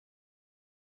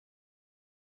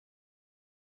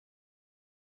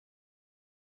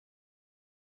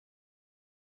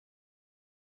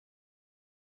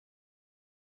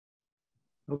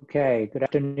Okay, good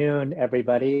afternoon,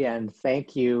 everybody, and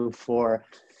thank you for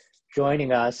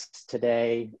joining us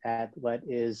today at what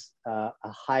is a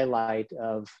highlight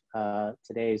of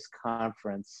today's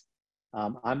conference.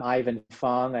 I'm Ivan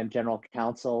Fong. I'm General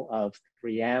Counsel of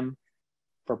 3M.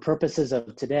 For purposes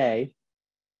of today,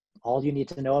 all you need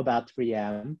to know about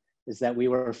 3M is that we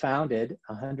were founded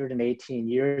 118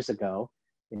 years ago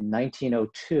in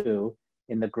 1902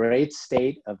 in the great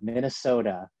state of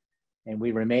Minnesota, and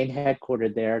we remain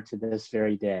headquartered there to this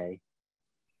very day.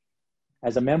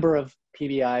 As a member of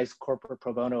PBI's Corporate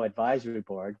Pro Bono Advisory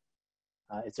Board,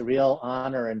 it's a real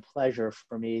honor and pleasure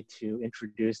for me to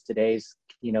introduce today's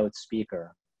keynote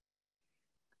speaker.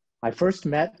 I first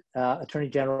met Attorney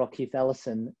General Keith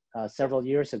Ellison several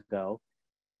years ago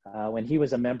when he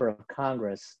was a member of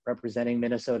Congress representing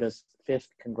Minnesota's 5th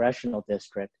Congressional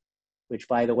District, which,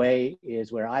 by the way,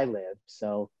 is where I live.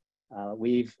 So my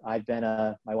wife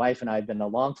and I have been a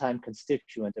longtime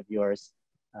constituent of yours,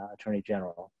 Attorney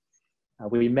General.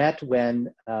 We met when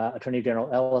Attorney General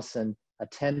Ellison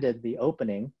attended the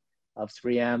opening of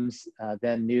 3M's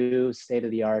then new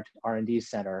state-of-the-art R&D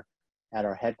center at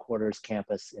our headquarters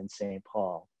campus in St.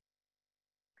 Paul.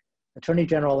 Attorney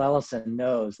General Ellison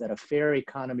knows that a fair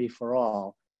economy for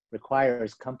all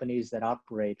requires companies that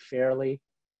operate fairly,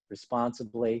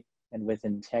 responsibly, and with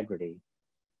integrity.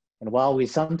 And while we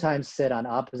sometimes sit on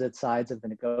opposite sides of the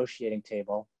negotiating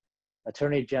table,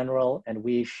 Attorney General and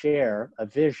we share a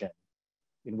vision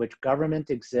in which government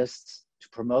exists to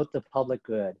promote the public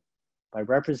good by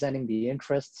representing the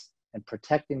interests and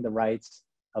protecting the rights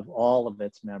of all of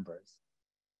its members.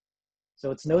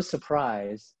 So it's no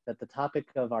surprise that the topic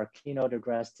of our keynote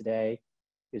address today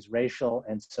is racial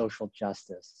and social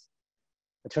justice.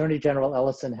 Attorney General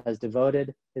Ellison has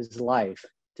devoted his life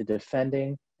to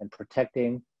defending and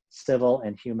protecting civil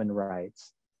and human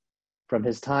rights. From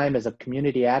his time as a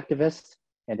community activist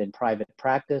and in private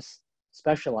practice,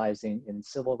 specializing in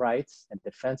civil rights and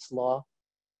defense law,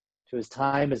 to his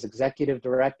time as executive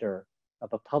director of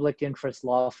a public interest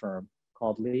law firm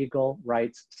called Legal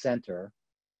Rights Center,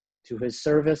 to his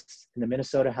service in the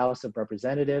Minnesota House of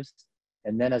Representatives,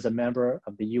 and then as a member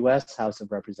of the US House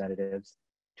of Representatives,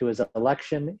 to his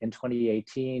election in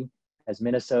 2018 as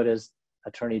Minnesota's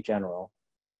Attorney General.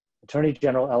 Attorney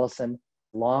General Ellison has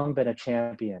long been a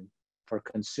champion for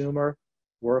consumer,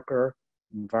 worker,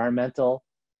 environmental,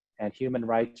 and human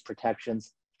rights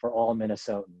protections for all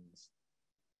Minnesotans.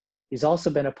 He's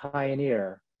also been a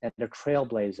pioneer and a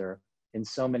trailblazer in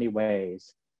so many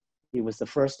ways. He was the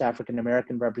first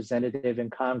African-American representative in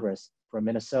Congress from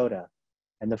Minnesota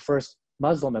and the first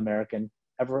Muslim American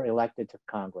ever elected to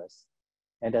Congress.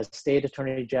 And as State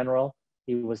Attorney General,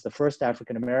 he was the first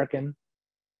African-American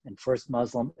and first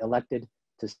Muslim elected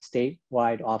to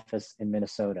statewide office in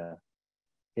Minnesota.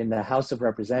 In the House of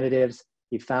Representatives,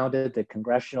 he founded the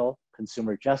Congressional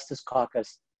Consumer Justice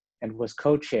Caucus and was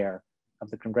co-chair of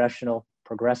the Congressional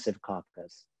Progressive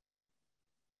Caucus.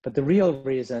 But the real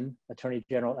reason Attorney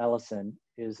General Ellison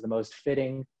is the most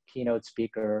fitting keynote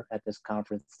speaker at this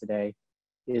conference today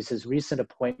is his recent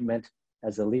appointment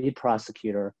as the lead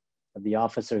prosecutor of the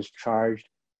officers charged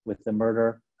with the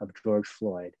murder of George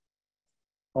Floyd.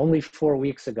 Only 4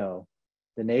 weeks ago,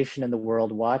 the nation and the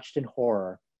world watched in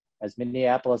horror as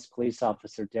Minneapolis police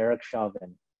officer Derek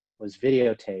Chauvin was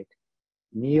videotaped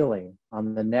kneeling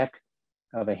on the neck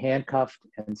of a handcuffed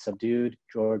and subdued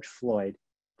George Floyd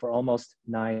for almost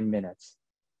 9 minutes.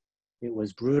 It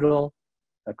was brutal,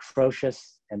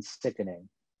 atrocious, and sickening,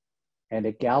 and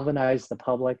it galvanized the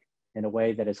public in a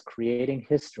way that is creating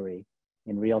history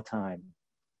in real time.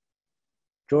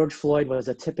 George Floyd was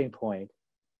a tipping point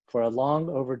for a long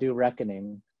overdue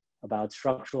reckoning about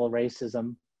structural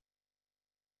racism,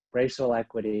 racial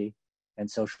equity, and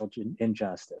social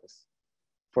injustice.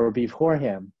 For before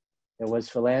him, there was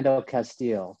Philando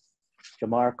Castile,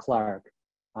 Jamar Clark,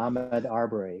 Ahmaud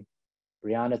Arbery,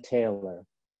 Breonna Taylor,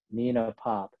 Nina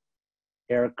Pop,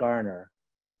 Eric Garner,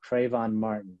 Trayvon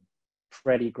Martin,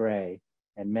 Freddie Gray,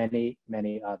 and many,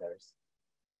 many others.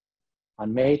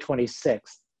 On May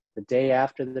 26th, the day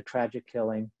after the tragic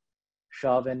killing,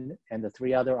 Chauvin and the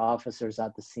 3 other officers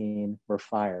at the scene were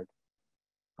fired.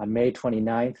 On May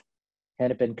 29th,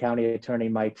 Hennepin County Attorney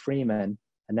Mike Freeman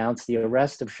announced the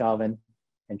arrest of Chauvin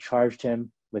and charged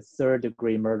him with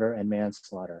 3rd-degree murder and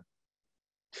manslaughter.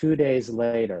 2 days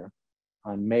later,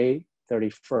 on May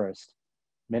 31st,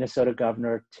 Minnesota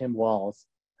Governor Tim Walz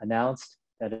announced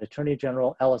that Attorney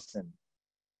General Ellison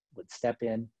would step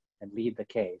in and lead the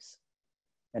case.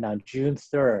 And on June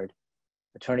 3rd,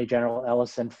 Attorney General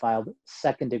Ellison filed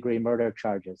 2nd-degree murder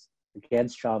charges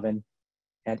against Chauvin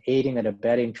and aiding and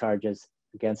abetting charges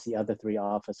against the other 3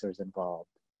 officers involved.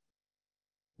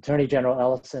 Attorney General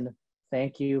Ellison,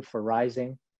 thank you for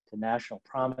rising to national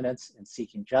prominence and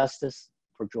seeking justice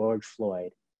for George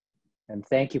Floyd. And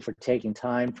thank you for taking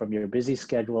time from your busy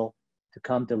schedule to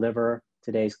come deliver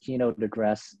today's keynote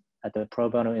address at the Pro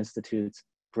Bono Institute's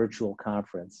virtual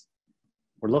conference.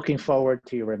 We're looking forward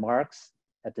to your remarks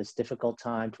at this difficult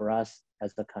time for us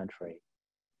as a country.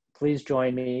 Please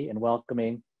join me in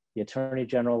welcoming the Attorney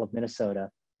General of Minnesota,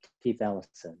 Keith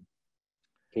Ellison.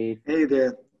 Keith. Hey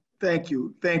there. Thank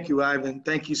you. Thank you, Ivan.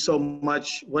 Thank you so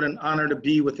much. What an honor to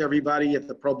be with everybody at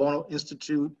the Pro Bono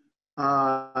Institute.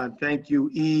 Thank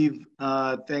you, Eve.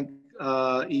 Thank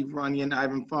Eve Runyon,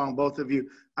 Ivan Fong, both of you.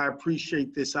 I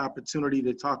appreciate this opportunity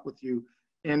to talk with you.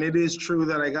 And it is true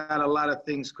that I got a lot of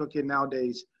things cooking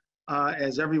nowadays,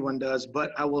 as everyone does.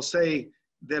 But I will say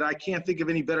that I can't think of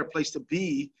any better place to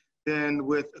be than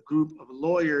with a group of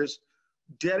lawyers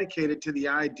dedicated to the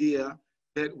idea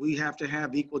that we have to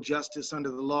have equal justice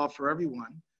under the law for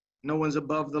everyone. No one's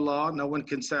above the law. No one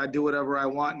can say I do whatever I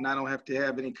want and I don't have to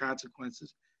have any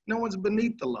consequences. No one's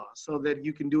beneath the law, so that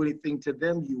you can do anything to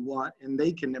them you want and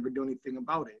they can never do anything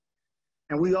about it.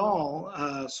 And we all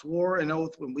swore an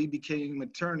oath when we became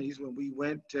attorneys, when we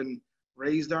went and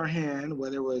raised our hand,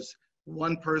 whether it was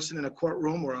one person in a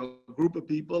courtroom or a group of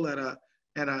people at a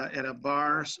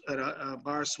bar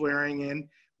swearing in.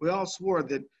 We all swore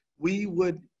that we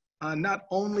would not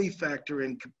only factor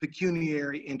in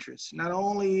pecuniary interests, not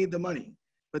only the money,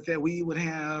 but that we would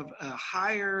have a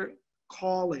higher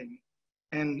calling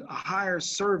and a higher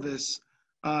service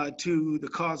to the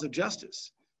cause of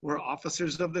justice. We're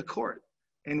officers of the court,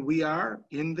 and we are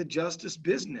in the justice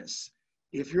business.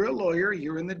 If you're a lawyer,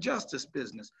 you're in the justice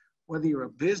business. Whether you're a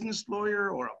business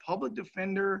lawyer or a public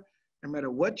defender, no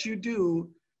matter what you do,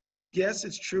 yes,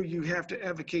 it's true you have to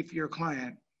advocate for your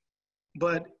client,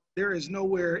 but there is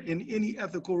nowhere in any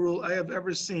ethical rule I have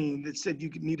ever seen that said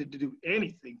you needed to do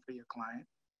anything for your client.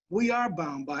 We are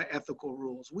bound by ethical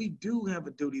rules. We do have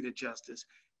a duty to justice,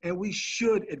 and we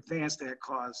should advance that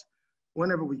cause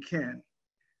whenever we can.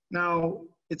 Now,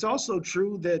 it's also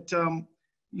true that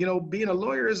being a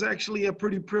lawyer is actually a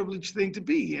pretty privileged thing to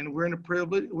be, and we're in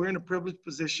a privileged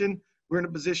position. We're in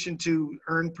a position to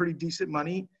earn pretty decent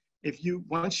money.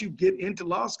 Once you get into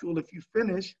law school, if you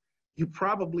finish, you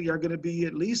probably are going to be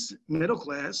at least middle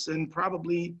class and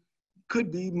probably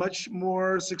could be much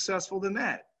more successful than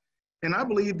that. And I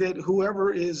believe that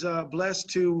whoever is blessed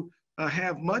to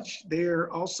have much, they're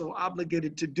also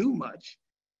obligated to do much.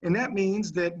 And that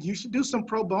means that you should do some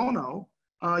pro bono.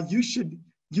 You should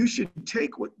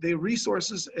take what the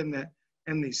resources and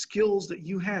the skills that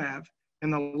you have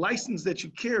and the license that you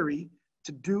carry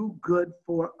to do good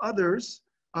for others,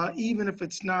 even if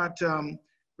it's not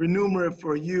remunerative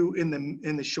for you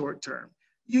in the short term.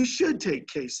 You should take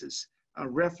cases,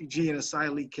 refugee and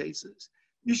asylee cases.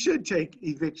 You should take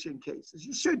eviction cases.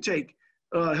 You should take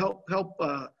help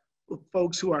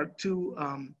folks who are too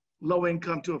low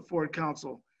income to afford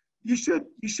counsel. You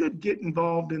should get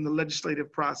involved in the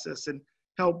legislative process and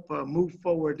help move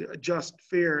forward just,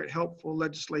 fair, helpful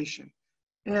legislation.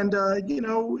 And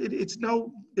there's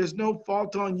no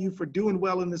fault on you for doing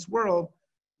well in this world.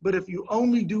 But if you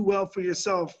only do well for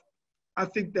yourself, I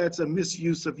think that's a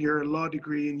misuse of your law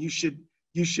degree, and you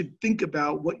should think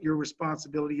about what your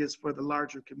responsibility is for the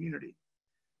larger community.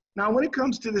 Now, when it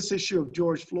comes to this issue of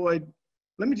George Floyd,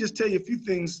 let me just tell you a few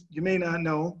things you may not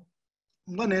know.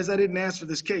 One is I didn't ask for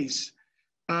this case.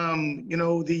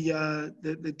 The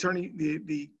attorney,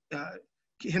 the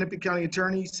Hennepin County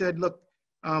attorney said, look,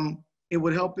 it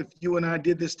would help if you and I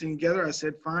did this thing together. I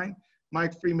said, fine.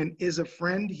 Mike Freeman is a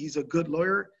friend. He's a good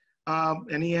lawyer.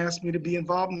 And he asked me to be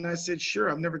involved. And I said, sure,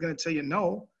 I'm never going to tell you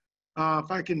no.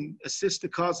 If I can assist the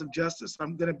cause of justice,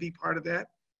 I'm going to be part of that.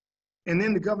 And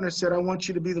then the governor said, I want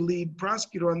you to be the lead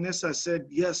prosecutor on this. I said,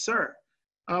 yes, sir.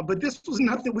 But this was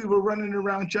nothing we were running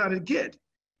around trying to get.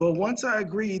 But once I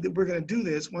agreed that we're going to do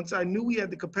this, once I knew we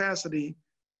had the capacity,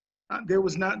 there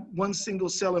was not one single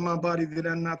cell in my body that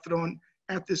I'm not throwing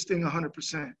at this thing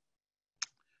 100%.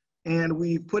 And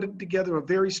we put together a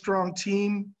very strong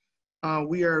team.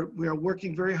 We are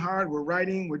working very hard. We're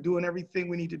writing. We're doing everything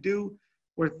we need to do.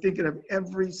 We're thinking of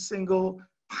every single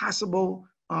possible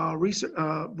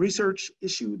research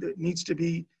issue that needs to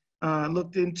be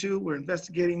looked into. We're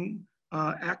investigating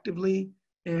actively,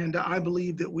 and I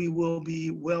believe that we will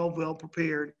be well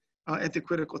prepared at the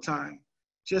critical time.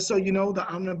 Just so you know, the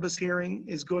omnibus hearing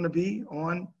is going to be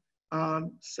on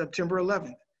September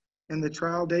 11th, and the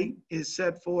trial date is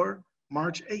set for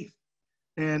March 8th.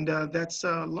 And that's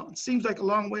seems like a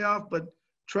long way off, but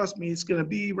trust me, it's going to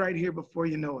be right here before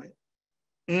you know it.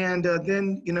 And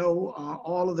then,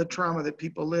 all of the trauma that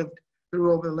people lived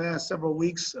through over the last several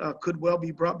weeks could well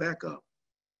be brought back up.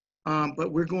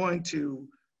 But we're going to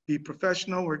be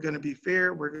professional, we're going to be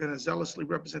fair, we're going to zealously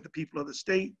represent the people of the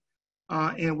state,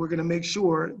 and we're going to make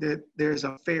sure that there's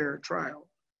a fair trial.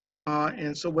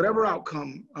 And so whatever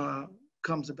outcome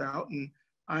comes about, and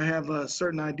I have a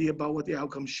certain idea about what the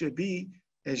outcome should be,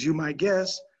 as you might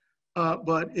guess,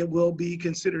 but it will be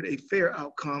considered a fair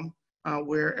outcome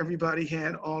where everybody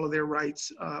had all of their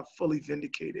rights fully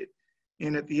vindicated.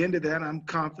 And at the end of that, I'm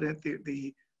confident that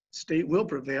the state will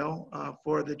prevail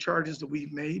for the charges that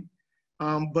we've made,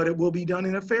 but it will be done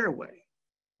in a fair way.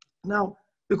 Now,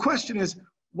 the question is,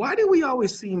 why do we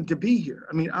always seem to be here?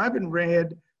 I mean, I've been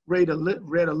read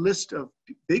a list of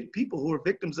big people who are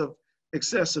victims of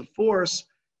excessive force,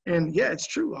 and yeah, it's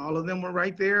true, all of them were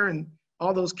right there, and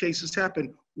all those cases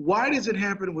happen. Why does it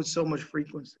happen with so much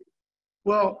frequency?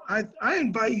 Well, I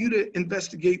invite you to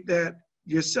investigate that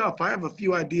yourself. I have a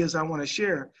few ideas I want to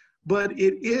share, but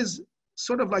it is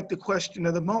sort of like the question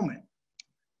of the moment.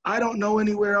 I don't know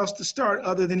anywhere else to start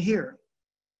other than here.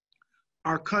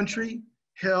 Our country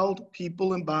held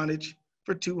people in bondage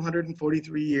for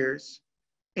 243 years,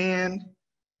 and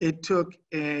it took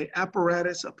a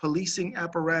policing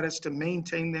apparatus to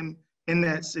maintain them in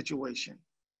that situation.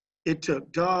 It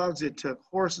took dogs, it took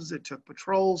horses, it took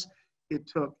patrols, they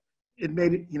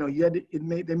made it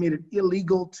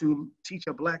illegal to teach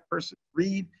a Black person to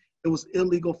read. It was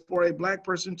illegal for a Black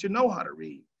person to know how to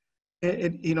read.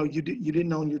 You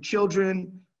didn't own your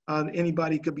children.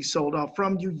 Anybody could be sold off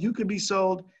from you. You could be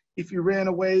sold. If you ran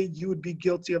away, you would be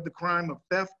guilty of the crime of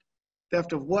theft.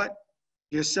 Theft of what?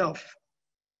 Yourself.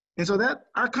 And so that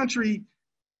our country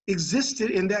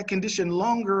existed in that condition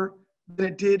longer than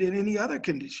it did in any other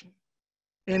condition.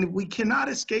 And we cannot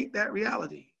escape that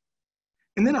reality.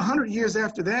 And then 100 years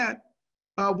after that,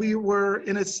 we were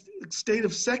in a state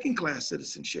of second-class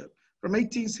citizenship. From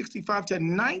 1865 to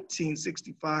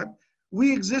 1965,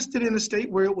 we existed in a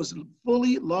state where it was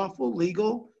fully lawful,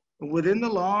 legal, within the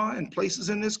law and places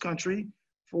in this country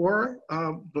for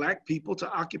Black people to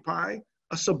occupy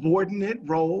a subordinate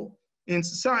role in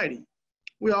society.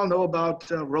 We all know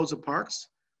about Rosa Parks.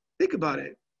 Think about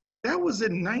it. That was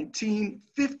in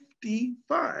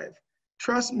 1955.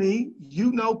 Trust me,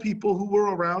 you know people who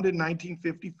were around in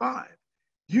 1955.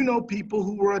 You know people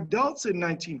who were adults in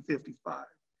 1955.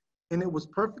 And it was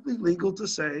perfectly legal to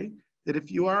say that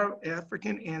if you are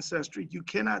African ancestry, you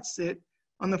cannot sit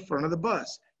on the front of the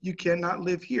bus. You cannot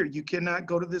live here. You cannot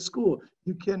go to this school.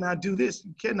 You cannot do this.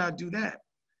 You cannot do that.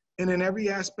 And in every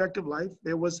aspect of life,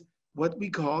 there was what we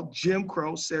call Jim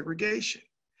Crow segregation.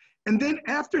 And then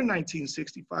after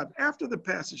 1965, after the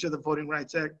passage of the Voting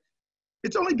Rights Act,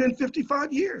 it's only been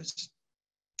 55 years.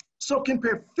 So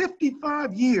compare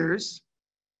 55 years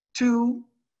to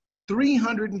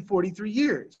 343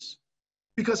 years.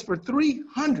 Because for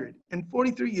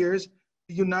 343 years,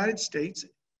 the United States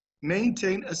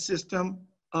maintained a system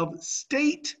of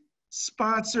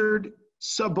state-sponsored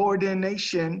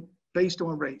subordination based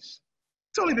on race.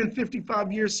 It's only been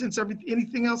 55 years since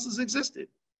anything else has existed.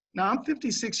 Now, I'm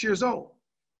 56 years old.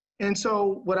 And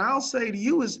so what I'll say to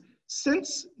you is,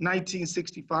 since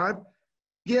 1965,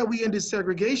 yeah, we ended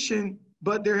segregation,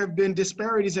 but there have been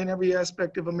disparities in every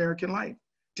aspect of American life.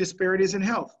 Disparities in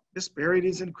health,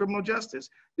 disparities in criminal justice,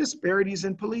 disparities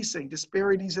in policing,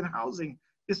 disparities in housing,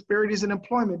 disparities in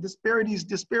employment, disparities.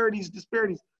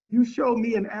 You show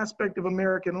me an aspect of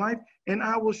American life, and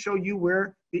I will show you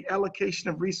where the allocation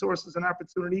of resources and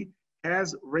opportunity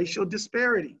has racial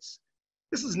disparities.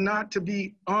 This is not to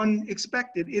be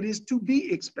unexpected, it is to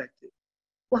be expected.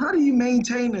 Well, how do you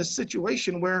maintain a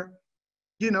situation where,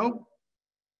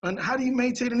 and how do you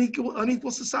maintain an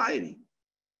unequal society?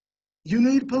 You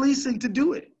need policing to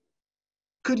do it.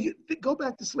 Could you go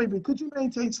back to slavery? Could you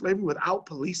maintain slavery without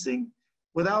policing,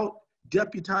 without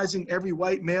deputizing every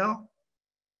white male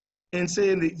and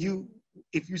saying that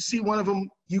if you see one of them,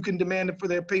 you can demand it for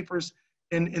their papers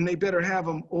and they better have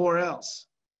them or else?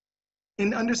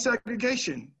 And under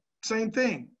segregation, same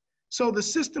thing. So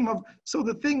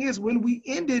the thing is, when we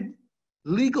ended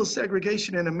legal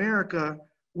segregation in America,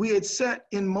 we had set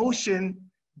in motion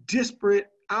disparate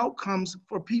outcomes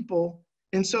for people.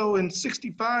 And so in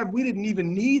 65, we didn't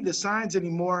even need the signs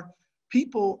anymore.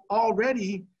 People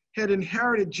already had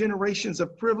inherited generations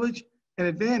of privilege and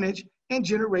advantage and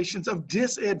generations of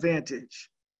disadvantage.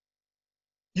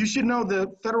 You should know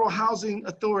the Federal Housing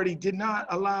Authority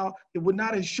would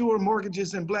not insure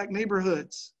mortgages in Black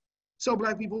neighborhoods. So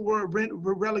Black people were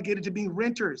relegated to being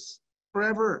renters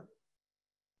forever.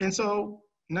 And so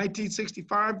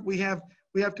 1965, we have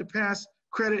to pass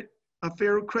credit a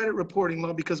fair credit reporting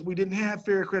law because we didn't have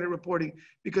fair credit reporting,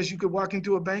 because you could walk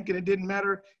into a bank and it didn't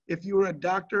matter if you were a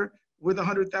doctor with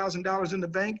 $100,000 in the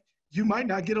bank, you might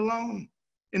not get a loan.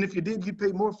 And if you did, you'd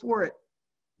pay more for it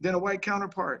than a white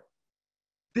counterpart.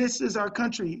 This is our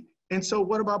country. And so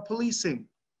what about policing?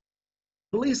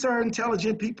 Police are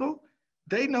intelligent people.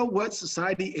 They know what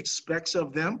society expects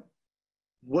of them.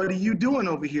 What are you doing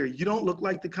over here? You don't look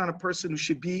like the kind of person who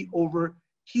should be over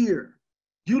here.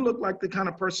 You look like the kind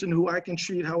of person who I can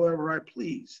treat however I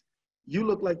please. You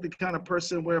look like the kind of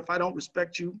person where if I don't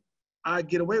respect you, I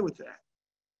get away with that.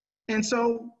 And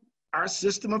so our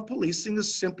system of policing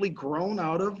is simply grown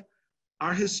out of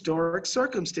our historic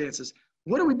circumstances.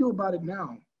 What do we do about it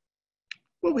now?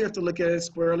 Well, we have to look at it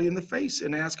squarely in the face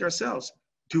and ask ourselves,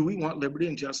 do we want liberty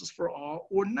and justice for all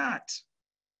or not?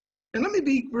 And let me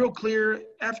be real clear,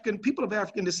 people of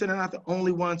African descent are not the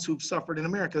only ones who've suffered in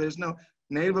America. There's no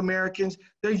Native Americans.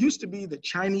 There used to be the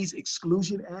Chinese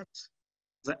Exclusion Act,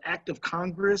 the act of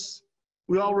Congress.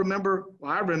 We all remember,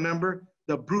 well, I remember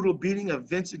the brutal beating of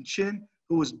Vincent Chin,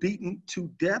 who was beaten to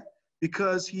death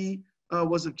because he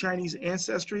was of Chinese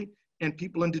ancestry. And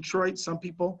people in Detroit, some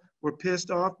people were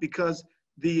pissed off because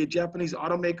the Japanese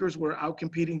automakers were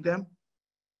outcompeting them.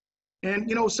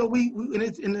 And so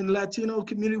in the Latino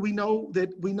community, we know that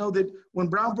when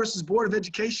Brown versus Board of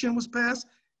Education was passed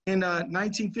in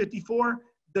 1954,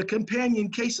 the companion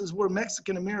cases were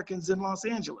Mexican Americans in Los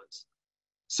Angeles.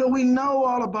 So we know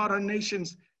all about our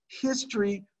nation's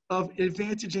history of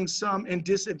advantaging some and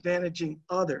disadvantaging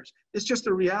others. It's just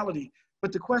a reality.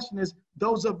 But the question is,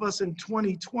 those of us in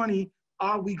 2020,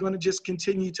 are we going to just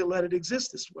continue to let it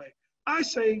exist this way? I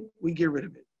say we get rid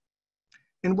of it.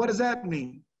 And what does that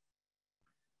mean?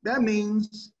 That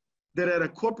means that at a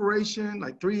corporation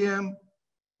like 3M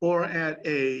or at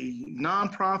a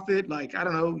nonprofit like, I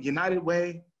don't know, United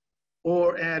Way,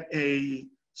 or at a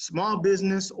small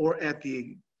business or at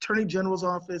the Attorney General's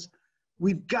office,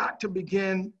 we've got to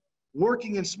begin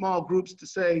working in small groups to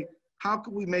say, how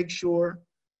can we make sure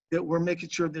that we're making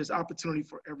sure there's opportunity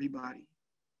for everybody?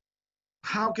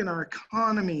 How can our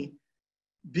economy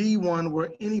be one where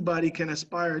anybody can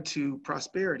aspire to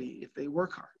prosperity if they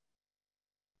work hard?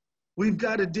 We've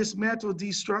got to dismantle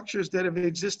these structures that have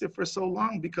existed for so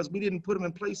long because we didn't put them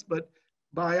in place, but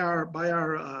by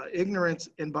our ignorance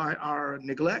and by our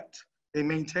neglect, they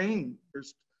maintain their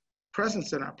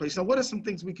presence in our place. Now, what are some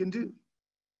things we can do?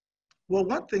 Well,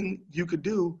 one thing you could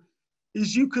do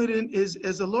is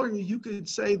as a lawyer, you could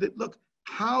say that, look,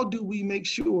 how do we make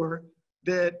sure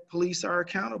that police are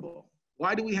accountable?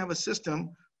 Why do we have a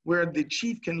system where the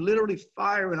chief can literally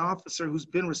fire an officer who's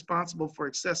been responsible for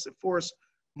excessive force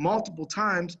multiple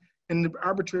times, and the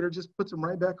arbitrator just puts them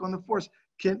right back on the force?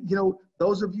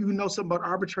 Those of you who know something about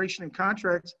arbitration and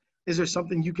contracts, is there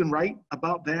something you can write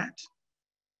about that?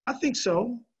 I think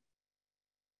so.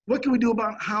 What can we do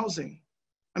about housing?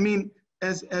 I mean,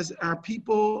 as our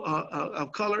people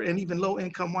of color and even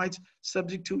low-income whites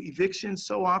subject to eviction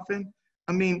so often,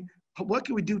 I mean, what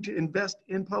can we do to invest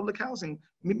in public housing?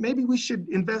 Maybe we should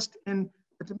invest in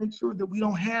to make sure that we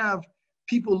don't have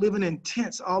people living in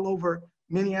tents all over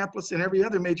Minneapolis and every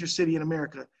other major city in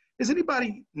America. Has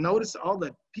anybody noticed all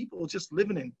the people just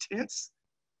living in tents,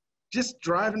 just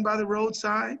driving by the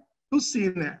roadside? Who's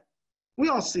seeing that? We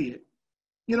all see it.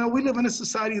 We live in a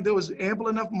society that was ample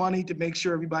enough money to make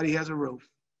sure everybody has a roof.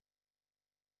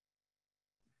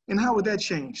 And how would that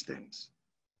change things?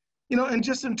 And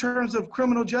just in terms of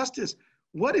criminal justice,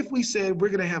 what if we said we're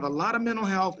going to have a lot of mental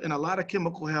health and a lot of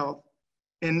chemical health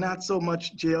and not so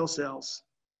much jail cells?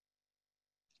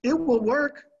 It will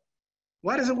work.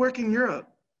 Why does it work in Europe?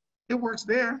 It works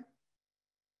there.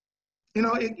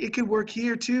 It could work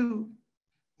here too.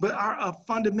 But our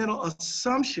fundamental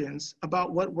assumptions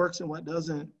about what works and what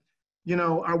doesn't,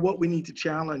 are what we need to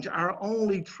challenge. Our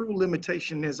only true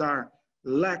limitation is our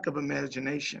lack of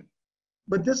imagination.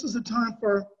 But this is a time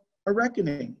for a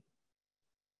reckoning.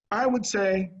 I would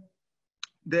say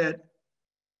that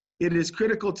it is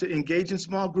critical to engage in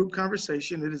small group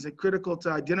conversation. It is critical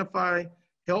to identify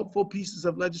helpful pieces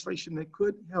of legislation that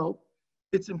could help.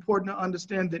 It's important to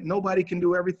understand that nobody can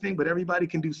do everything, but everybody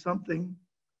can do something.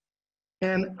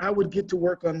 And I would get to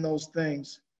work on those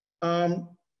things.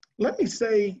 Let me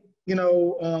say, you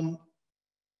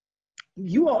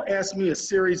all asked me a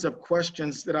series of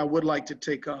questions that I would like to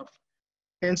take up.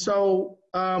 And so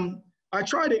I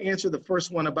tried to answer the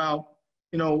first one about,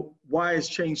 why is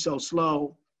change so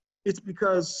slow? It's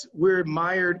because we're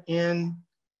mired in,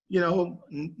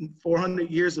 400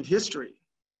 years of history.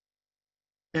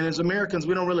 And as Americans,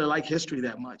 we don't really like history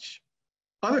that much.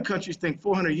 Other countries think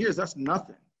 400 years, that's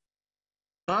nothing.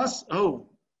 Us,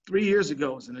 3 years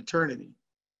ago is an eternity.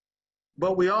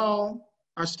 but we all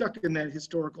are stuck in that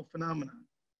historical phenomenon.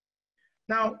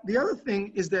 Now, the other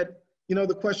thing is that,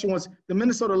 the question was, the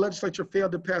Minnesota legislature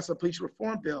failed to pass a police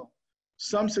reform bill.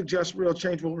 Some suggest real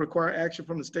change will require action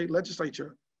from the state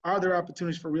legislature. Are there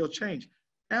opportunities for real change?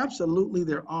 Absolutely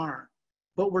there are,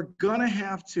 but we're gonna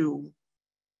have to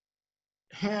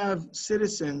have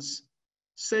citizens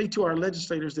say to our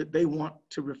legislators that they want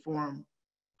to reform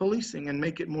policing and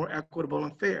make it more equitable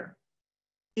and fair.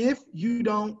 If you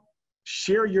don't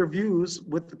share your views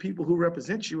with the people who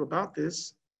represent you about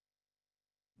this,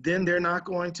 then they're not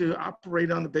going to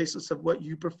operate on the basis of what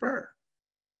you prefer.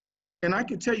 And I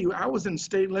can tell you, I was in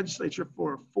state legislature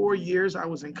for 4 years. I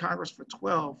was in Congress for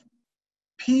 12.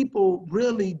 People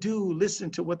really do listen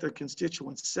to what their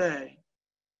constituents say.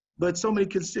 But so many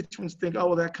constituents think, oh,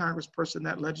 well, that congressperson,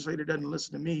 that legislator doesn't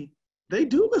listen to me. They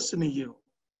do listen to you.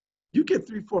 You get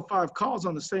 3, 4, 5 calls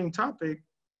on the same topic.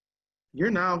 You're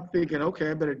now thinking,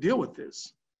 okay, I better deal with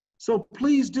this. So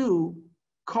please do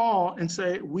call and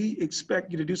say, we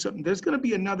expect you to do something. There's going to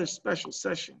be another special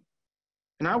session.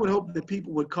 And I would hope that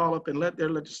people would call up and let their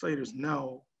legislators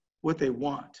know what they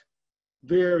want.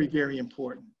 Very, very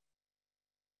important.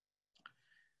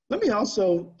 Let me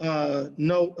also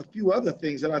note a few other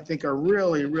things that I think are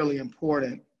really, really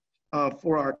important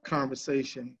for our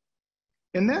conversation.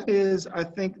 And that is, I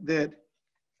think that,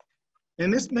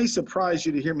 and this may surprise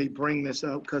you to hear me bring this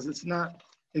up because it's not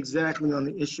exactly on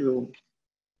the issue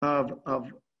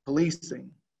of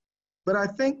policing, but I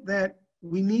think that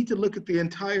we need to look at the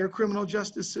entire criminal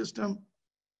justice system,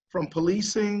 from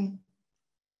policing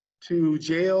to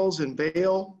jails and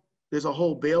bail. There's a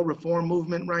whole bail reform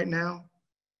movement right now.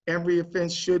 Every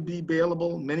offense should be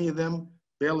bailable. Many of them,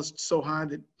 bail is so high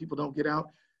that people don't get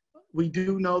out. We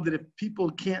do know that if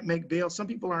people can't make bail, some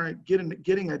people aren't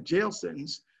getting a jail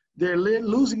sentence. They're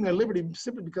losing their liberty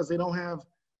simply because they don't have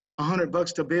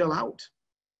 $100 to bail out.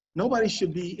 Nobody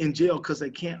should be in jail because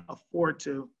they can't afford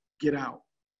to get out.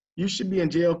 You should be in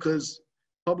jail because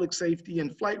public safety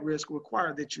and flight risk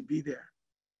require that you be there.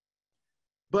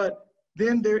 But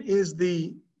then there is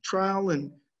the trial,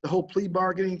 and the whole plea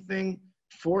bargaining thing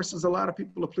forces a lot of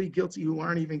people to plead guilty who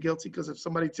aren't even guilty, because if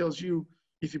somebody tells you,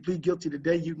 if you plead guilty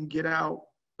today, you can get out,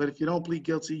 but if you don't plead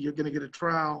guilty, you're gonna get a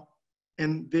trial,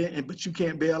 but you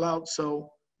can't bail out,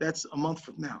 so that's a month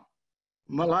from now.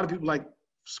 A lot of people like,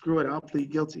 screw it, I'll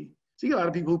plead guilty. So you got a lot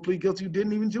of people who plead guilty who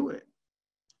didn't even do it.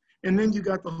 And then you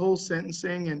got the whole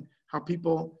sentencing and how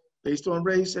people, based on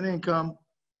race and income,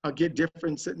 get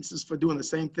different sentences for doing the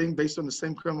same thing based on the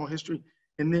same criminal history.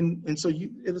 And so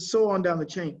it's so on down the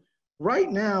chain.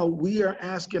 Right now, we are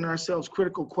asking ourselves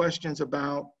critical questions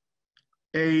about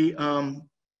a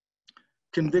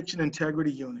conviction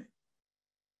integrity unit.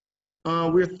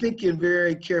 We're thinking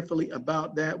very carefully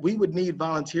about that. We would need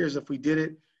volunteers if we did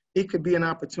it. It could be an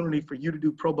opportunity for you to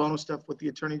do pro bono stuff with the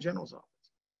Attorney General's office.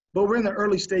 But we're in the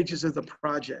early stages of the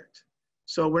project.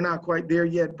 So we're not quite there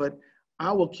yet, but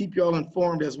I will keep you all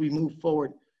informed as we move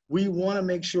forward. We want to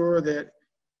make sure that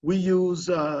we use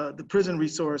the prison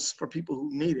resource for people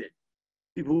who need it,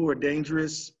 people who are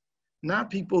dangerous, not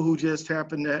people who just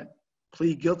happen to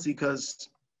plead guilty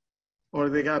or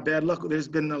they got bad luck. There's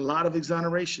been a lot of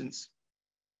exonerations,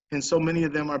 and so many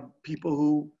of them are people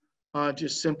who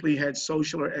just simply had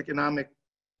social or economic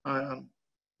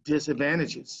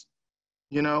disadvantages,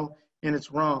 and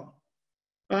it's wrong.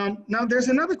 Now, there's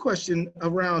another question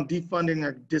around defunding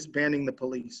or disbanding the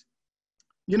police.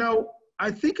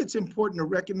 I think it's important to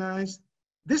recognize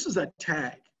this is a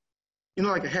tag,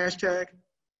 like a hashtag.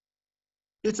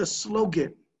 It's a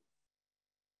slogan.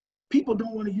 People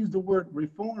don't want to use the word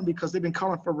reform because they've been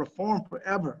calling for reform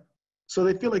forever. So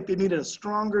they feel like they needed a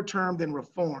stronger term than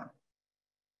reform,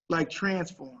 like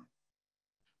transform.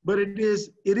 But it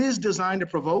is designed to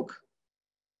provoke.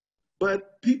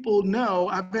 But people know,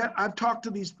 I've talked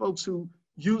to these folks who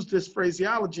use this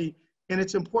phraseology, and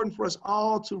it's important for us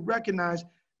all to recognize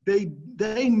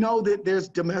they know that there's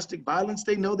domestic violence,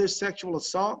 they know there's sexual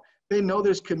assault, they know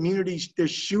there's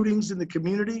shootings in the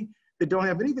community that don't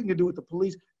have anything to do with the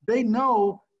police. They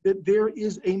know that there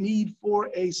is a need for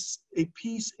a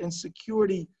peace and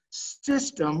security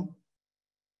system.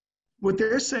 What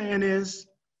they're saying is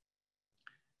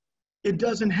it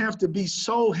doesn't have to be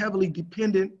so heavily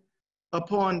dependent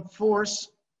upon force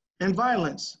and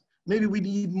violence. Maybe we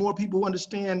need more people who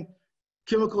understand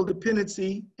chemical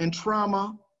dependency and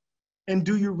trauma. And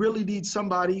do you really need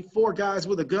 4 guys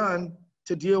with a gun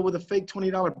to deal with a fake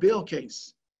 $20 bill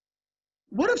case?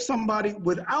 What if somebody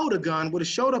without a gun would have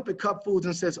showed up at Cup Foods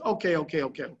and says, okay.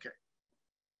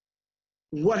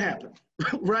 What happened,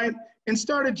 right? And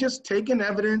started just taking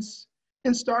evidence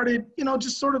and started,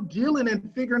 just sort of dealing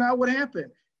and figuring out what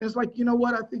happened. And it's like, you know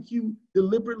what? I think you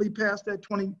deliberately passed that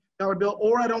 $20 bill,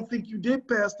 or I don't think you did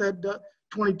pass that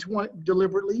 2020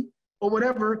 deliberately, or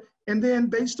whatever. And then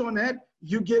based on that,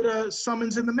 you get a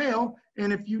summons in the mail.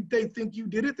 And if they think you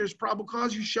did it, there's probable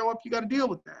cause, you show up, you got to deal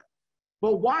with that.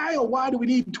 But why, oh, why do we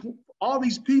need all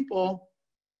these people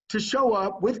to show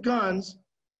up with guns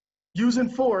using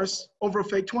force over a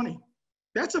fake 20?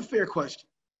 That's a fair question.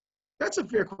 That's a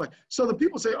fair question. So the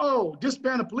people say, oh,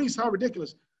 disband the police, how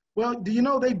ridiculous. Well, do you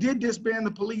know they did disband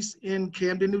the police in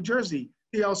Camden, New Jersey?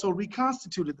 They also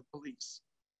reconstituted the police.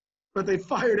 But they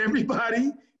fired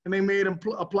everybody and they made them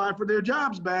apply for their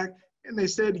jobs back. And they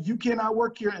said, you cannot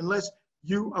work here unless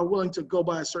you are willing to go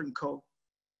by a certain code.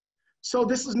 So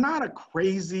this is not a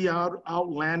crazy,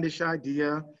 outlandish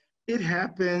idea. It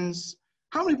happens.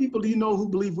 How many people do you know who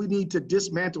believe we need to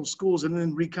dismantle schools and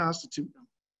then reconstitute them?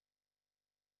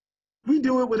 We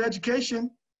do it with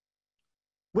education.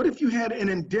 What if you had an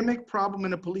endemic problem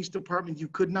in a police department you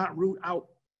could not root out?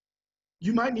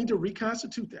 You might need to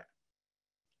reconstitute that.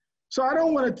 So I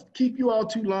don't want to keep you all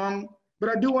too long, but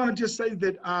I do want to just say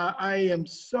that I am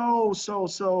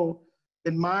so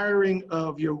admiring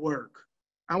of your work.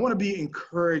 I want to be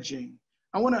encouraging.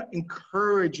 I want to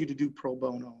encourage you to do pro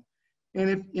bono.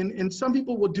 And and some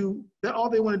people will do that, all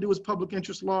they want to do is public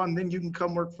interest law, and then you can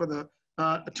come work for the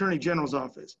Attorney General's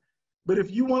office. But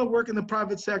if you want to work in the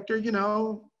private sector, you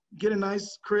know, get a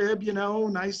nice crib, you know,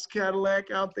 nice Cadillac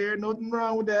out there, nothing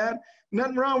wrong with that.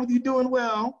 Nothing wrong with you doing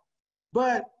well,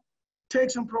 but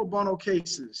take some pro bono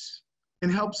cases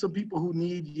and help some people who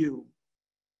need you.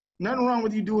 Nothing wrong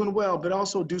with you doing well, but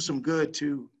also do some good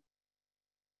too,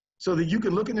 so that you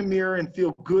can look in the mirror and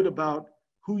feel good about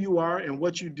who you are and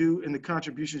what you do and the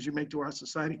contributions you make to our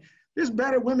society. There's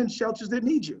battered women's shelters that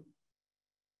need you.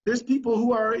 There's people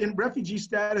who are in refugee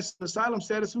status, asylum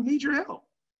status, who need your help.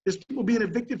 There's people being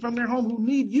evicted from their home who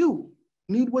need you,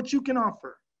 need what you can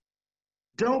offer.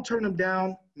 Don't turn them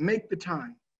down, make the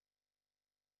time.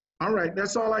 All right,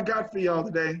 that's all I got for y'all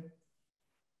today.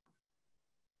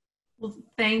 Well,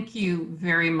 thank you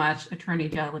very much, Attorney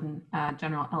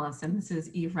General Ellison. This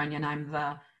is Eve Runyon. I'm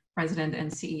the President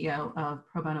and CEO of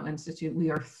Pro Bono Institute.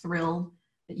 We are thrilled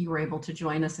that you were able to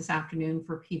join us this afternoon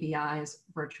for PBI's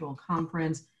virtual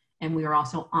conference. And we are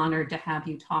also honored to have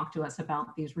you talk to us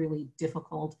about these really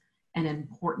difficult and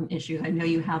important issues. I know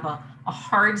you have a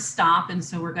hard stop, and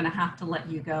so we're going to have to let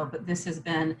you go, but this has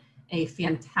been a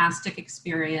fantastic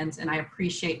experience, and I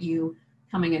appreciate you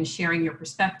coming and sharing your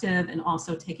perspective and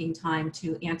also taking time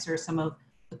to answer some of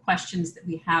the questions that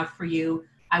we have for you.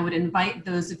 I would invite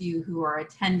those of you who are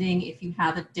attending, if you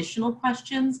have additional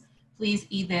questions, please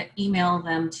either email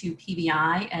them to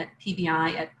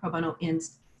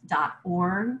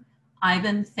pbi@probonoinst.org.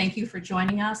 Ivan, thank you for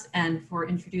joining us and for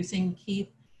introducing Keith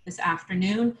this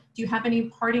afternoon. Do you have any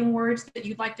parting words that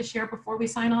you'd like to share before we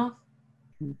sign off?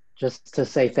 Just to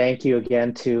say thank you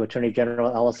again to Attorney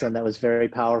General Ellison. That was very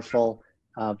powerful,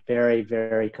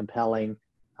 very compelling,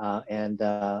 and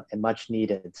much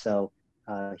needed. So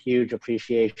huge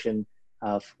appreciation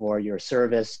for your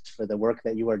service, for the work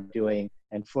that you are doing,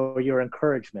 and for your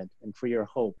encouragement and for your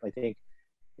hope. I think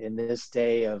in this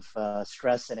day of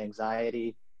stress and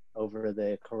anxiety over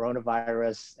the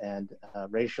coronavirus and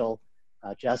racial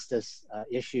justice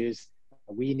issues,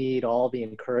 we need all the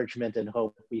encouragement and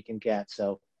hope we can get.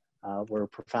 So we're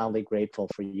profoundly grateful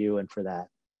for you and for that.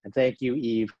 And thank you,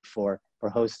 Eve, for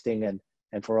hosting and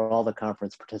for all the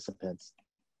conference participants.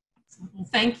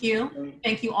 Thank you.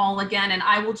 Thank you all again. And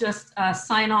I will just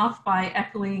sign off by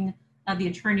echoing the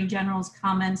Attorney General's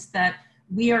comments that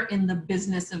we are in the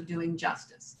business of doing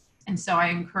justice. And so I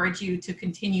encourage you to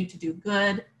continue to do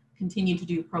good, continue to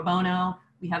do pro bono.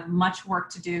 We have much work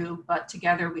to do, but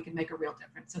together we can make a real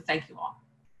difference. So thank you all.